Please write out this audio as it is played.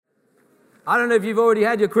I don't know if you've already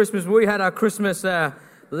had your Christmas. We had our Christmas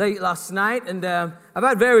late last night, and I've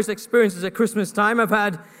had various experiences at Christmas time. I've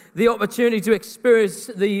had the opportunity to experience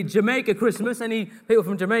the Jamaica Christmas. Any people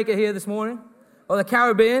from Jamaica here this morning? Or the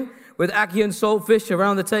Caribbean, with ackee and saltfish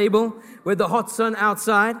around the table, with the hot sun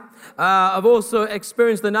outside. I've also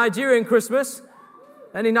experienced the Nigerian Christmas.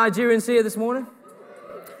 Any Nigerians here this morning?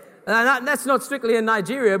 That's not strictly in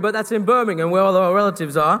Nigeria, but that's in Birmingham, where all our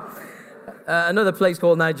relatives are. Another place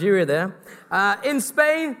called Nigeria there. In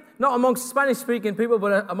Spain, not amongst Spanish-speaking people,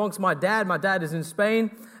 but amongst my dad. My dad is in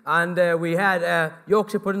Spain, and we had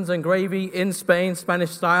Yorkshire puddings and gravy in Spain, Spanish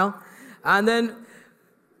style. And then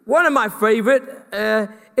one of my favorite,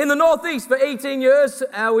 in the Northeast for 18 years,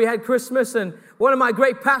 we had Christmas, and one of my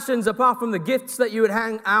great passions, apart from the gifts that you would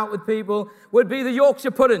hang out with people, would be the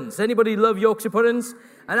Yorkshire puddings. Anybody love Yorkshire puddings?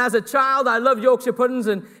 And as a child, I loved Yorkshire puddings,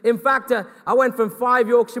 and in fact, I went from 5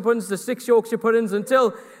 Yorkshire puddings to 6 Yorkshire puddings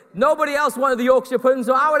until nobody else wanted the Yorkshire puddings,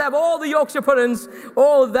 so I would have all the Yorkshire puddings,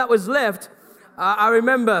 all that was left. I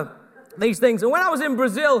remember these things. And when I was in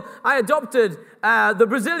Brazil, I adopted the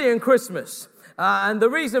Brazilian Christmas. And the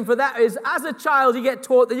reason for that is, as a child, you get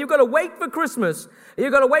taught that you've got to wait for Christmas.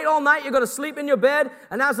 You've got to wait all night. You've got to sleep in your bed.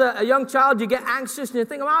 And as a young child, you get anxious and you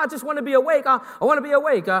think, I just want to be awake. I want to be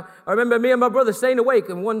awake. I remember me and my brother staying awake.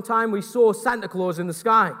 And one time we saw Santa Claus in the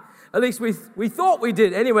sky. At least we thought we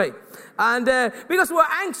did anyway. And because we were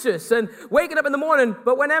anxious and waking up in the morning.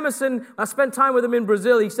 But when Emerson, I spent time with him in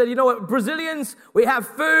Brazil, he said, you know what, Brazilians, we have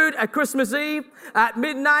food at Christmas Eve. At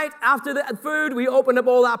midnight, after the food, we open up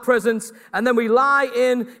all our presents. And then we lie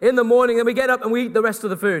in the morning and we get up and we eat the rest of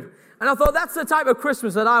the food. And I thought, that's the type of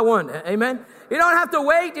Christmas that I want. Amen? You don't have to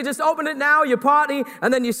wait. You just open it now, you party,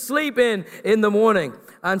 and then you sleep in the morning.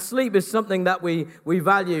 And sleep is something that we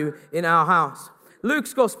value in our house.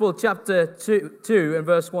 Luke's Gospel, chapter 2 and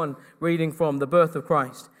verse 1, reading from the birth of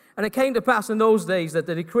Christ. And it came to pass in those days that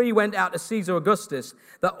the decree went out to Caesar Augustus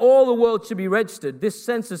that all the world should be registered. This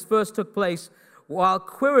census first took place while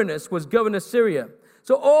Quirinius was governor of Syria.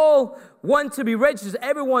 So all want to be registered,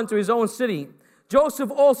 everyone to his own city.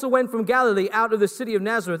 Joseph also went from Galilee out of the city of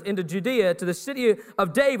Nazareth into Judea to the city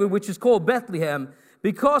of David, which is called Bethlehem,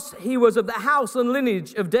 because he was of the house and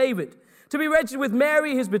lineage of David, to be registered with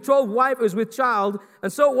Mary, his betrothed wife, who was with child.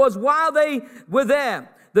 And so it was while they were there,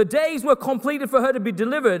 the days were completed for her to be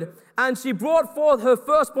delivered, and she brought forth her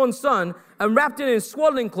firstborn son and wrapped him in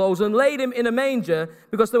swaddling clothes and laid him in a manger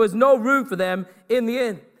because there was no room for them in the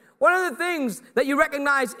inn. One of the things that you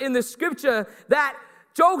recognize in the scripture, that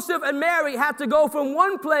Joseph and Mary had to go from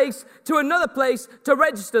one place to another place to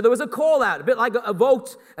register. There was a call out, a bit like a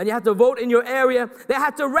vote, and you had to vote in your area. They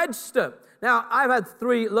had to register. Now, I've had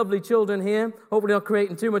 3 lovely children here, hopefully not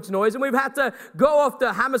creating too much noise, and we've had to go off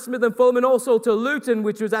to Hammersmith and Fulham and also to Luton,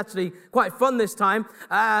 which was actually quite fun this time,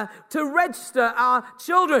 to register our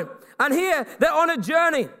children. And here, they're on a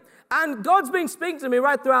journey. And God's been speaking to me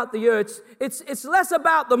right throughout the year. It's less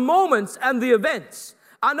about the moments and the events.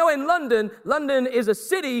 I know in London is a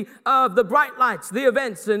city of the bright lights, the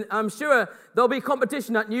events, and I'm sure there'll be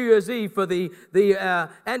competition at New Year's Eve for the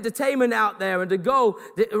entertainment out there and to go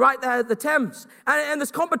right there at the Thames. And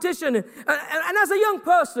there's competition. And as a young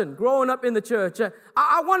person growing up in the church,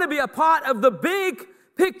 I want to be a part of the big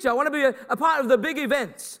picture. I want to be a part of the big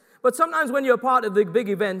events. But sometimes when you're a part of the big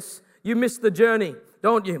events, you miss the journey,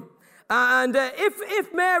 don't you? And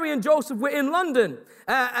if Mary and Joseph were in London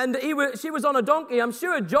and she was on a donkey, I'm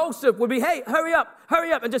sure Joseph would be, hey, hurry up,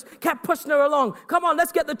 and just kept pushing her along. Come on,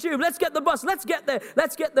 let's get the tube, let's get the bus, let's get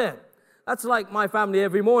there. That's like my family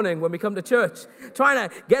every morning when we come to church, trying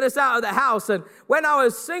to get us out of the house. And when I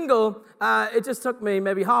was single, it just took me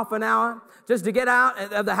maybe half an hour just to get out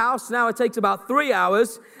of the house. Now it takes about 3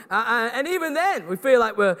 hours. And even then, we feel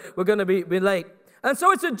like we're going to be late. And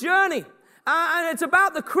so it's a journey. And it's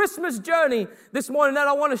about the Christmas journey this morning that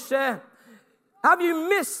I want to share. Have you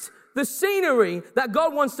missed the scenery that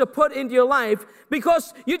God wants to put into your life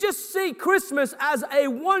because you just see Christmas as a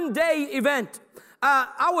one-day event?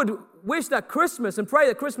 I would wish that Christmas and pray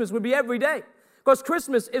that Christmas would be every day, because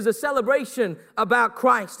Christmas is a celebration about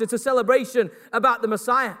Christ. It's a celebration about the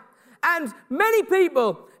Messiah. And many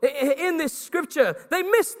people in this scripture, they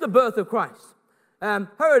missed the birth of Christ.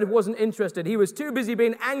 Herod wasn't interested. He was too busy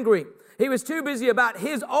being angry. He was too busy about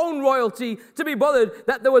his own royalty to be bothered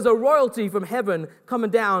that there was a royalty from heaven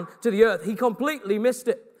coming down to the earth. He completely missed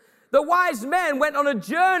it. The wise men went on a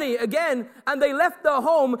journey again, and they left their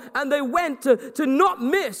home, and they went to not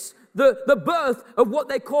miss the birth of what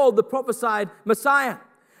they called the prophesied Messiah.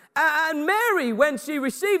 And Mary, when she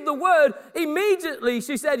received the word, immediately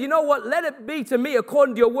she said, you know what, let it be to me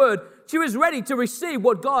according to your word. She was ready to receive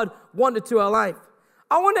what God wanted to her life.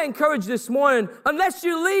 I want to encourage this morning, unless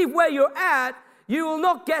you leave where you're at, you will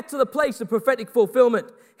not get to the place of prophetic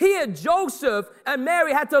fulfillment. Here, Joseph and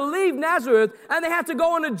Mary had to leave Nazareth, and they had to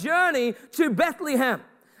go on a journey to Bethlehem.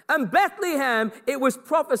 And Bethlehem, it was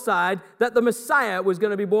prophesied that the Messiah was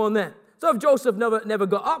going to be born there. So if Joseph never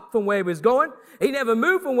got up from where he was going, he never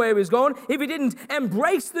moved from where he was going, if he didn't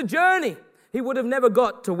embrace the journey, he would have never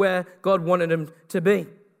got to where God wanted him to be.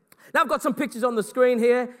 Now, I've got some pictures on the screen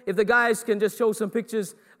here. If the guys can just show some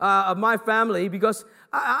pictures of my family, because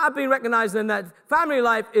I've been recognizing that family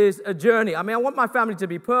life is a journey. I mean, I want my family to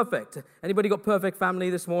be perfect. Anybody got perfect family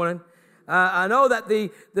this morning? I know that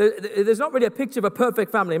there's not really a picture of a perfect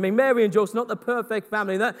family. I mean, Mary and Joseph, not the perfect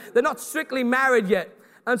family. They're not strictly married yet.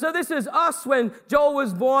 And so this is us when Joel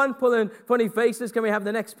was born, pulling funny faces. Can we have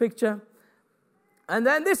the next picture? And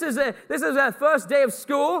then this is our first day of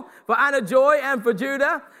school for Anna Joy and for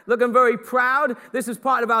Judah, looking very proud. This is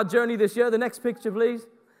part of our journey this year. The next picture, please.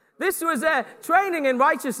 This was their training in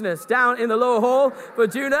righteousness down in the lower hall for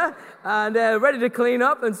Judah, and they're ready to clean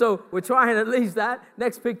up, and so we're trying at least that.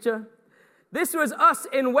 Next picture. This was us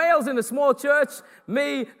in Wales in a small church,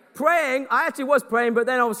 me praying. I actually was praying, but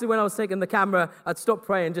then obviously when I was taking the camera, I'd stop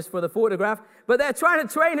praying just for the photograph. But they're trying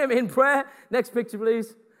to train him in prayer. Next picture,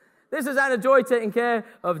 please. This is Anna Joy taking care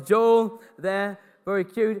of Joel there. Very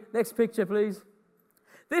cute. Next picture, please.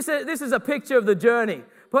 This is a picture of the journey.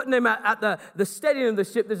 Putting him at the steadying of the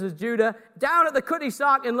ship. This is Judah. Down at the Cutty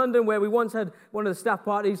Sark in London, where we once had one of the staff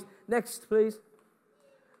parties. Next, please.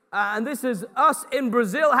 And this is us in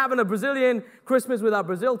Brazil, having a Brazilian Christmas with our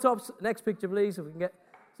Brazil tops. Next picture, please. If we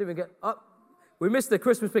can get up. We missed the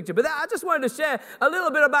Christmas picture. But I just wanted to share a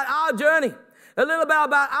little bit about our journey. A little bit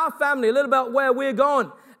about our family. A little about where we're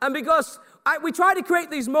going. And because we try to create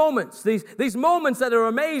these moments, these moments that are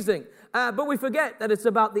amazing, but we forget that it's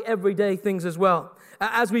about the everyday things as well,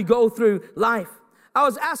 as we go through life. I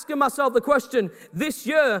was asking myself the question this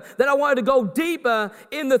year that I wanted to go deeper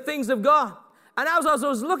in the things of God. And as I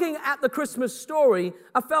was looking at the Christmas story,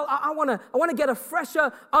 I felt I want to get a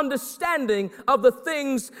fresher understanding of the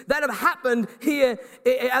things that have happened here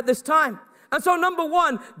at this time. And so, number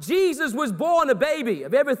one, Jesus was born a baby.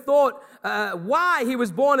 Have you ever thought why he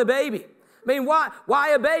was born a baby? I mean, why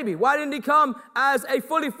a baby? Why didn't he come as a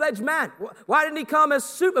fully fledged man? Why didn't he come as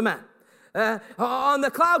Superman? On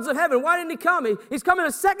the clouds of heaven, why didn't he come? He's coming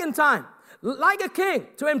a second time, like a king,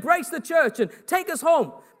 to embrace the church and take us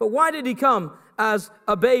home. But why did he come as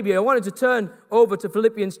a baby? I wanted to turn over to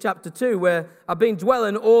Philippians chapter 2, where I've been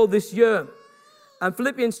dwelling all this year. And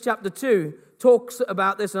Philippians chapter 2 talks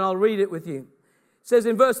about this, and I'll read it with you. It says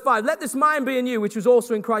in verse 5, "Let this mind be in you, which was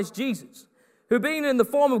also in Christ Jesus, who being in the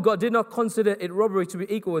form of God did not consider it robbery to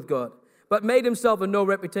be equal with God, but made himself of no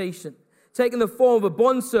reputation, taking the form of a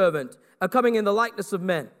bondservant, and coming in the likeness of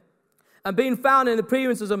men. And being found in the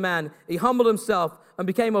appearance as a man, he humbled himself and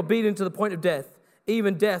became obedient to the point of death,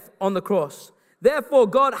 even death on the cross. Therefore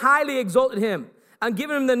God highly exalted him and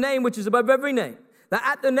given him the name which is above every name, that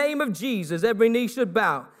at the name of Jesus every knee should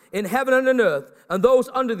bow, in heaven and on earth, and those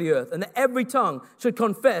under the earth, and that every tongue should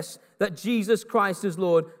confess that Jesus Christ is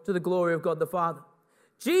Lord, to the glory of God the Father."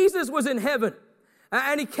 Jesus was in heaven,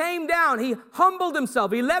 and he came down. He humbled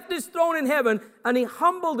himself. He left his throne in heaven, and he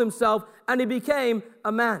humbled himself, and he became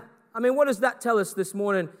a man. I mean, what does that tell us this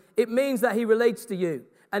morning? It means that he relates to you,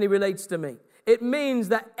 and he relates to me. It means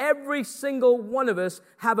that every single one of us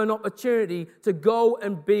have an opportunity to go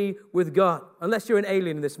and be with God, unless you're an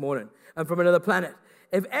alien this morning and from another planet.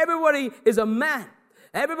 If everybody is a man,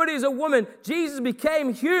 everybody is a woman, Jesus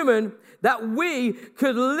became human that we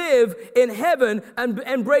could live in heaven and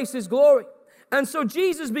embrace his glory. And so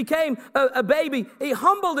Jesus became a baby. He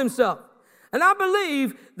humbled himself. And I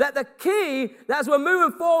believe that the key, as we're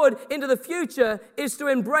moving forward into the future, is to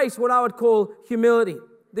embrace what I would call humility.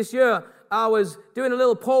 This year, I was doing a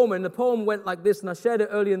little poem, and the poem went like this, and I shared it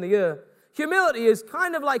earlier in the year. Humility is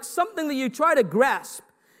kind of like something that you try to grasp.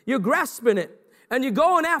 You're grasping it. And you're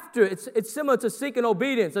going after it. It's similar to seeking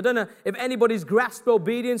obedience. I don't know if anybody's grasped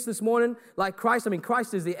obedience this morning like Christ. I mean,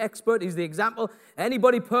 Christ is the expert. He's the example.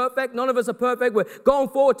 Anybody perfect? None of us are perfect. We're going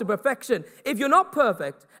forward to perfection. If you're not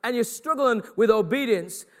perfect and you're struggling with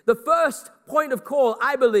obedience, the first point of call,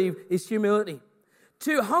 I believe, is humility.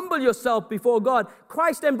 To humble yourself before God.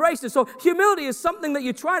 Christ embraced it. So humility is something that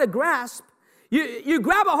you try to grasp. You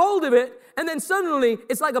grab a hold of it, and then suddenly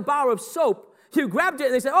it's like a bar of soap. You grabbed it,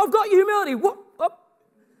 and they say, "Oh, I've got humility." Whoop.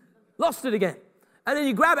 Lost it again. And then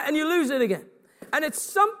you grab it and you lose it again. And it's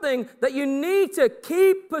something that you need to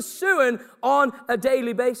keep pursuing on a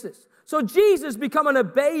daily basis. So Jesus becoming a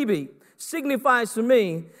baby signifies to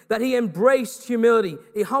me that he embraced humility.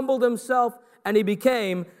 He humbled himself and he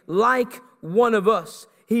became like one of us.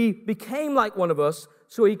 He became like one of us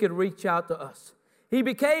so he could reach out to us. He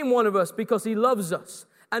became one of us because he loves us.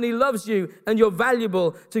 And he loves you, and you're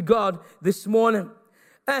valuable to God this morning.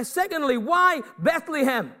 Secondly, why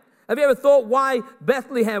Bethlehem? Have you ever thought, why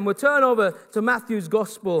Bethlehem? We'll turn over to Matthew's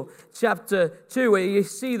Gospel, chapter 2, where you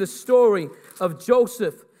see the story of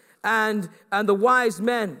Joseph and the wise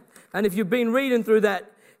men. And if you've been reading through that,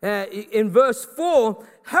 in verse 4,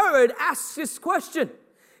 Herod asks this question.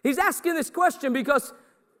 He's asking this question because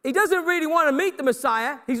he doesn't really want to meet the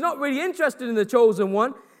Messiah. He's not really interested in the chosen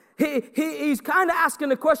one. He's kind of asking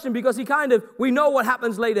the question because we know what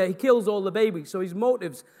happens later. He kills all the babies, so his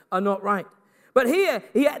motives are not right. But here,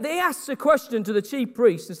 they asked a question to the chief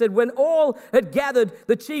priests and said, when all had gathered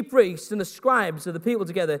the chief priests and the scribes of the people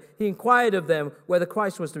together, he inquired of them where the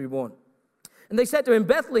Christ was to be born. And they said to him,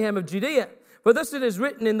 Bethlehem of Judea, for thus it is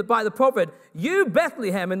written by the prophet, you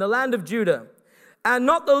Bethlehem in the land of Judah, and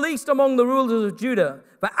not the least among the rulers of Judah,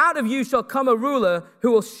 but out of you shall come a ruler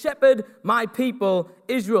who will shepherd my people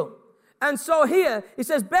Israel. And so here, it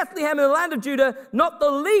says, Bethlehem in the land of Judah, not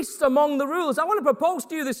the least among the rulers. I want to propose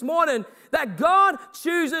to you this morning that God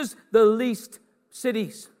chooses the least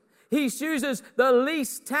cities. He chooses the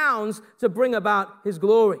least towns to bring about his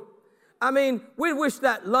glory. I mean, we wish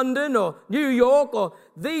that London or New York or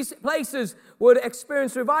these places would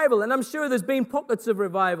experience revival. And I'm sure there's been pockets of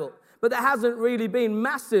revival. But there hasn't really been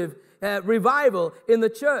massive revival in the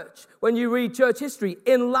church. When you read church history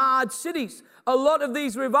in large cities, a lot of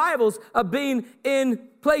these revivals have been in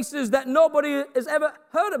places that nobody has ever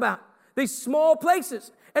heard about. These small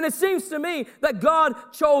places. And it seems to me that God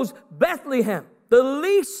chose Bethlehem, the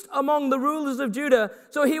least among the rulers of Judah,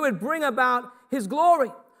 so he would bring about his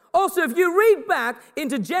glory. Also, if you read back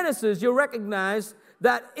into Genesis, you'll recognize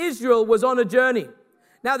that Israel was on a journey.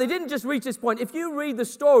 Now, they didn't just reach this point. If you read the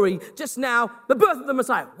story just now, the birth of the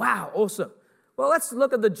Messiah, wow, awesome. Well, let's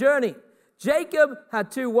look at the journey. Jacob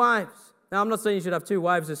had 2 wives. Now, I'm not saying you should have 2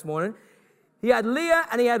 wives this morning. He had Leah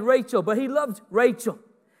and he had Rachel, but he loved Rachel.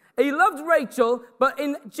 He loved Rachel, but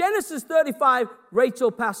in Genesis 35,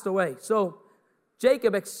 Rachel passed away. So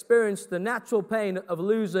Jacob experienced the natural pain of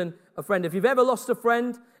losing a friend. If you've ever lost a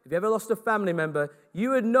friend, if you ever lost a family member,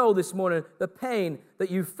 you would know this morning the pain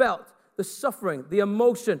that you felt, the suffering, the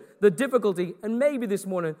emotion, the difficulty, and maybe this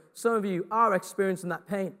morning some of you are experiencing that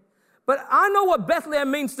pain. But I know what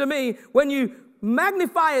Bethlehem means to me when you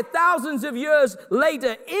magnify it thousands of years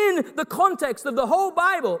later in the context of the whole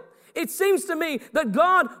Bible. It seems to me that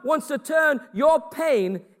God wants to turn your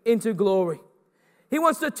pain into glory. He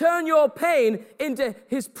wants to turn your pain into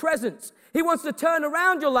his presence. He wants to turn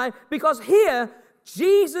around your life because here,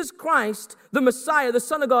 Jesus Christ, the Messiah, the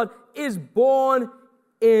Son of God, is born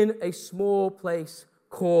in a small place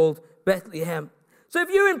called Bethlehem. So if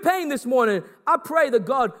you're in pain this morning, I pray that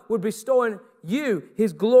God would bestow on you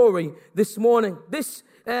his glory this morning. This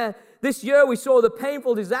year we saw the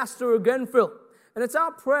painful disaster of Grenfell. And it's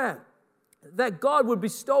our prayer that God would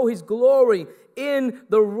bestow his glory in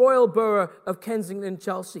the royal borough of Kensington,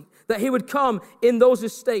 Chelsea. That he would come in those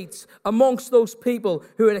estates amongst those people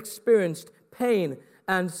who had experienced pain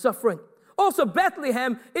and suffering. Also,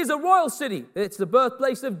 Bethlehem is a royal city. It's the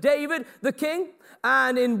birthplace of David, the king.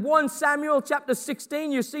 And in 1 Samuel chapter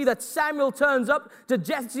 16, you see that Samuel turns up to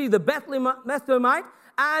Jesse the Bethlehemite,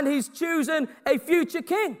 and he's choosing a future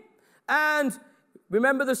king. And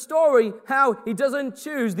remember the story, how he doesn't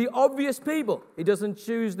choose the obvious people. He doesn't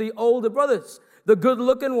choose the older brothers, the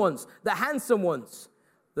good-looking ones, the handsome ones,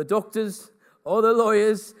 the doctors or the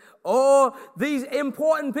lawyers or these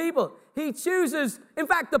important people. He chooses, in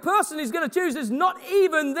fact, the person he's going to choose is not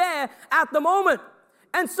even there at the moment.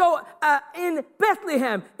 And so in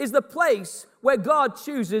Bethlehem is the place where God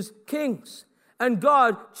chooses kings. And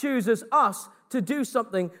God chooses us to do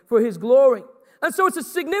something for his glory. And so it's a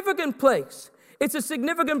significant place. It's a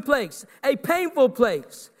significant place, a painful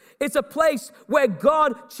place. It's a place where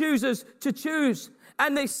God chooses to choose.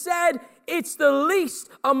 And they said it's the least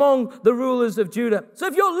among the rulers of Judah. So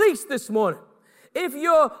if you're least this morning, if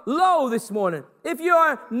you're low this morning, if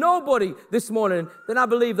you're nobody this morning, then I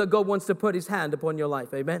believe that God wants to put his hand upon your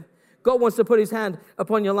life. Amen. God wants to put his hand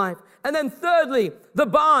upon your life. And then thirdly, the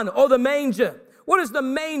barn or the manger. What does the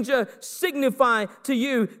manger signify to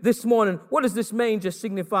you this morning? What does this manger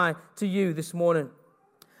signify to you this morning?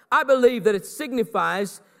 I believe that it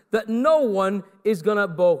signifies that no one is going to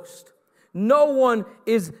boast. No one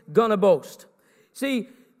is going to boast. See,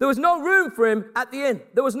 there was no room for him at the inn.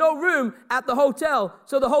 There was no room at the hotel,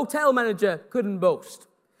 so the hotel manager couldn't boast.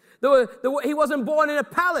 He wasn't born in a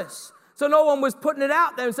palace, so no one was putting it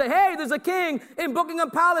out there and say, hey, there's a king in Buckingham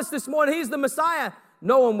Palace this morning. He's the Messiah.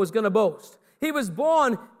 No one was going to boast. He was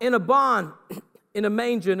born in a barn, in a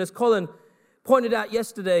manger, and as Colin pointed out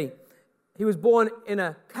yesterday, he was born in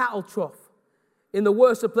a cattle trough, in the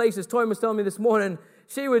worst of places. Toyin was telling me this morning,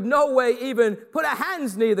 she would no way even put her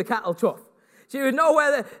hands near the cattle trough. She would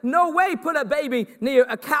no way put a baby near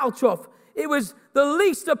a cattle trough. It was the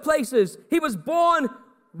least of places. He was born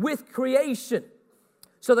with creation,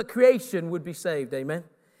 so that creation would be saved, amen?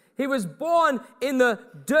 He was born in the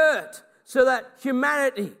dirt, so that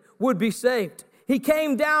humanity would be saved. He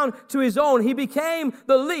came down to his own. He became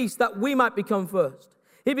the least that we might become first.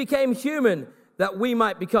 He became human that we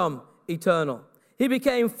might become eternal. He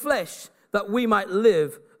became flesh that we might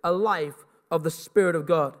live a life of the Spirit of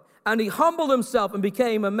God. And he humbled himself and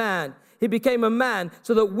became a man. He became a man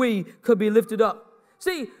so that we could be lifted up.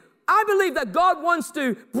 See, I believe that God wants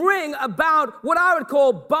to bring about what I would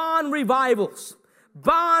call barn revivals.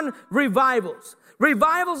 Barn revivals.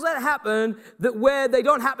 Revivals that happen where they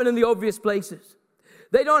don't happen in the obvious places.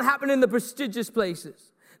 They don't happen in the prestigious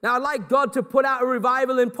places. Now, I'd like God to put out a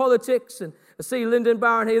revival in politics, and I see Lyndon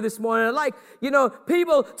Barron here this morning. I'd like,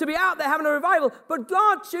 people to be out there having a revival, but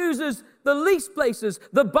God chooses the least places,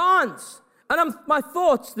 the barns. And my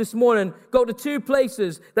thoughts this morning go to two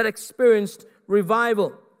places that experienced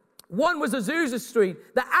revival. One was Azusa Street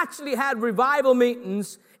that actually had revival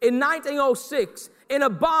meetings in 1906 in a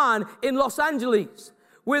barn in Los Angeles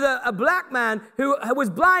with a black man who was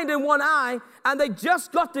blind in one eye, and they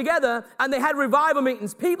just got together and they had revival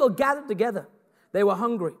meetings. People gathered together. They were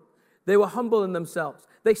hungry. They were humble in themselves.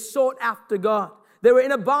 They sought after God. They were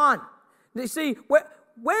in a barn. You see,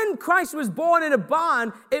 when Christ was born in a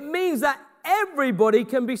barn, it means that everybody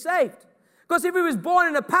can be saved. Because if he was born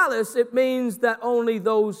in a palace, it means that only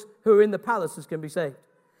those who are in the palaces can be saved.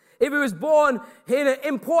 If he was born in an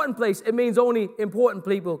important place, it means only important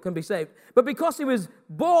people can be saved. But because he was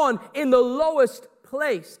born in the lowest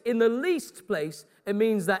place, in the least place, it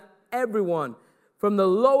means that everyone, from the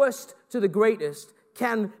lowest to the greatest,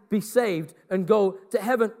 can be saved and go to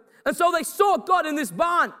heaven. And so they sought God in this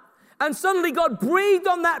barn. And suddenly God breathed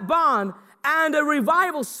on that barn, and a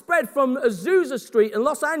revival spread from Azusa Street in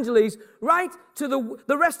Los Angeles right to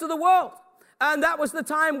the rest of the world. And that was the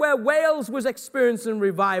time where Wales was experiencing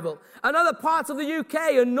revival. And other parts of the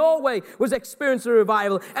UK and Norway was experiencing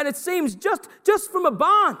revival. And it seems just from a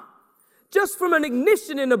barn, just from an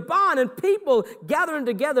ignition in a barn and people gathering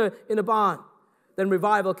together in a barn, then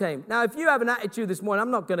revival came. Now, if you have an attitude this morning,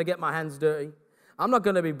 I'm not going to get my hands dirty. I'm not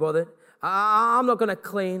going to be bothered. I'm not going to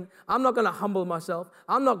clean. I'm not going to humble myself.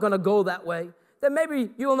 I'm not going to go that way. Then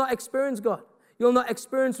maybe you will not experience God. You'll not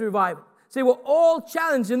experience revival. See, we're all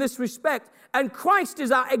challenged in this respect. And Christ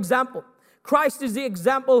is our example. Christ is the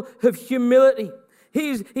example of humility.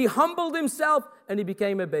 He humbled himself and he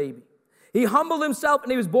became a baby. He humbled himself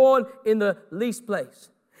and he was born in the least place.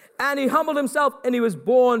 And he humbled himself and he was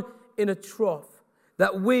born in a trough,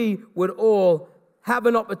 that we would all have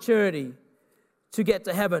an opportunity to get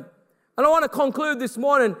to heaven. And I want to conclude this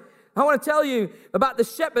morning. I want to tell you about the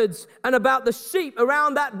shepherds and about the sheep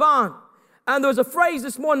around that barn. And there was a phrase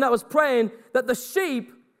this morning that was praying that the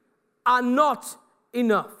sheep are not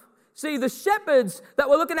enough. See, the shepherds that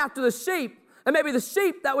were looking after the sheep, and maybe the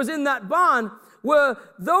sheep that was in that barn, were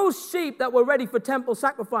those sheep that were ready for temple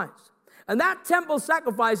sacrifice. And that temple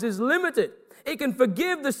sacrifice is limited. It can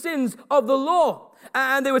forgive the sins of the law.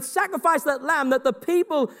 And they would sacrifice that lamb that the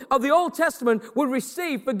people of the Old Testament would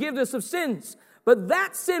receive forgiveness of sins. But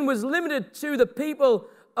that sin was limited to the people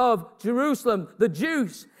of Jerusalem, the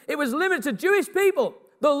Jews. It was limited to Jewish people.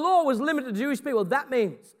 The law was limited to Jewish people. That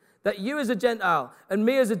means that you as a Gentile and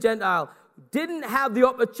me as a Gentile didn't have the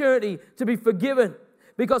opportunity to be forgiven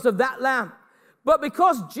because of that lamb. But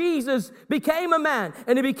because Jesus became a man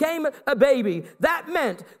and he became a baby, that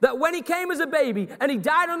meant that when he came as a baby and he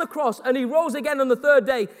died on the cross and he rose again on the third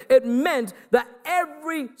day, it meant that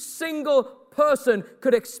every single person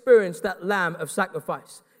could experience that lamb of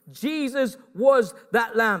sacrifice. Jesus was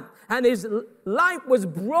that lamb, and his life was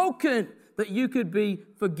broken that you could be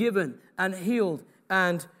forgiven and healed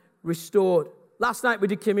and restored. Last night we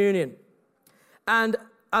did communion. And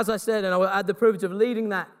as I said, and I had the privilege of leading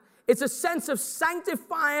that, it's a sense of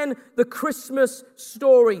sanctifying the Christmas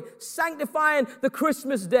story, sanctifying the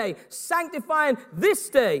Christmas day, sanctifying this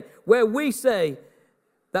day where we say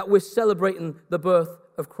that we're celebrating the birth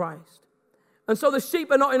of Christ. And so the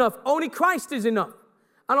sheep are not enough. Only Christ is enough.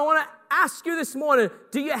 And I want to ask you this morning,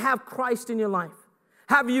 do you have Christ in your life?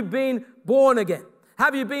 Have you been born again?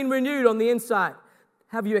 Have you been renewed on the inside?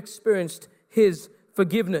 Have you experienced his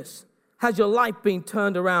forgiveness? Has your life been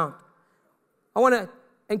turned around? I want to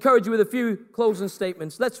encourage you with a few closing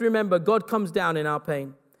statements. Let's remember God comes down in our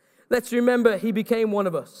pain. Let's remember he became one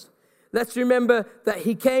of us. let's remember that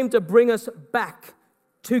he came to bring us back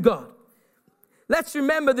to God. Let's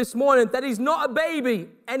remember this morning that he's not a baby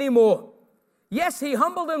anymore. Yes, he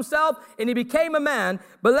humbled himself and he became a man,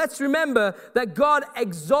 but let's remember that God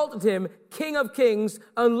exalted him King of Kings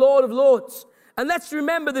and Lord of Lords. And let's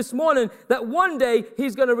remember this morning that one day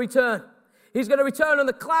he's going to return. He's going to return on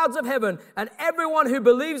the clouds of heaven, and everyone who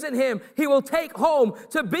believes in him, he will take home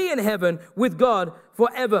to be in heaven with God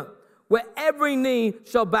forever, where every knee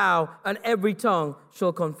shall bow and every tongue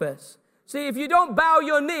shall confess. See, if you don't bow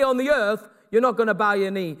your knee on the earth, you're not going to bow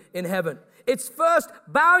your knee in heaven. It's first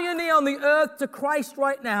bow your knee on the earth to Christ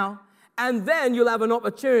right now, and then you'll have an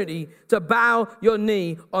opportunity to bow your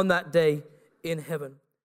knee on that day in heaven.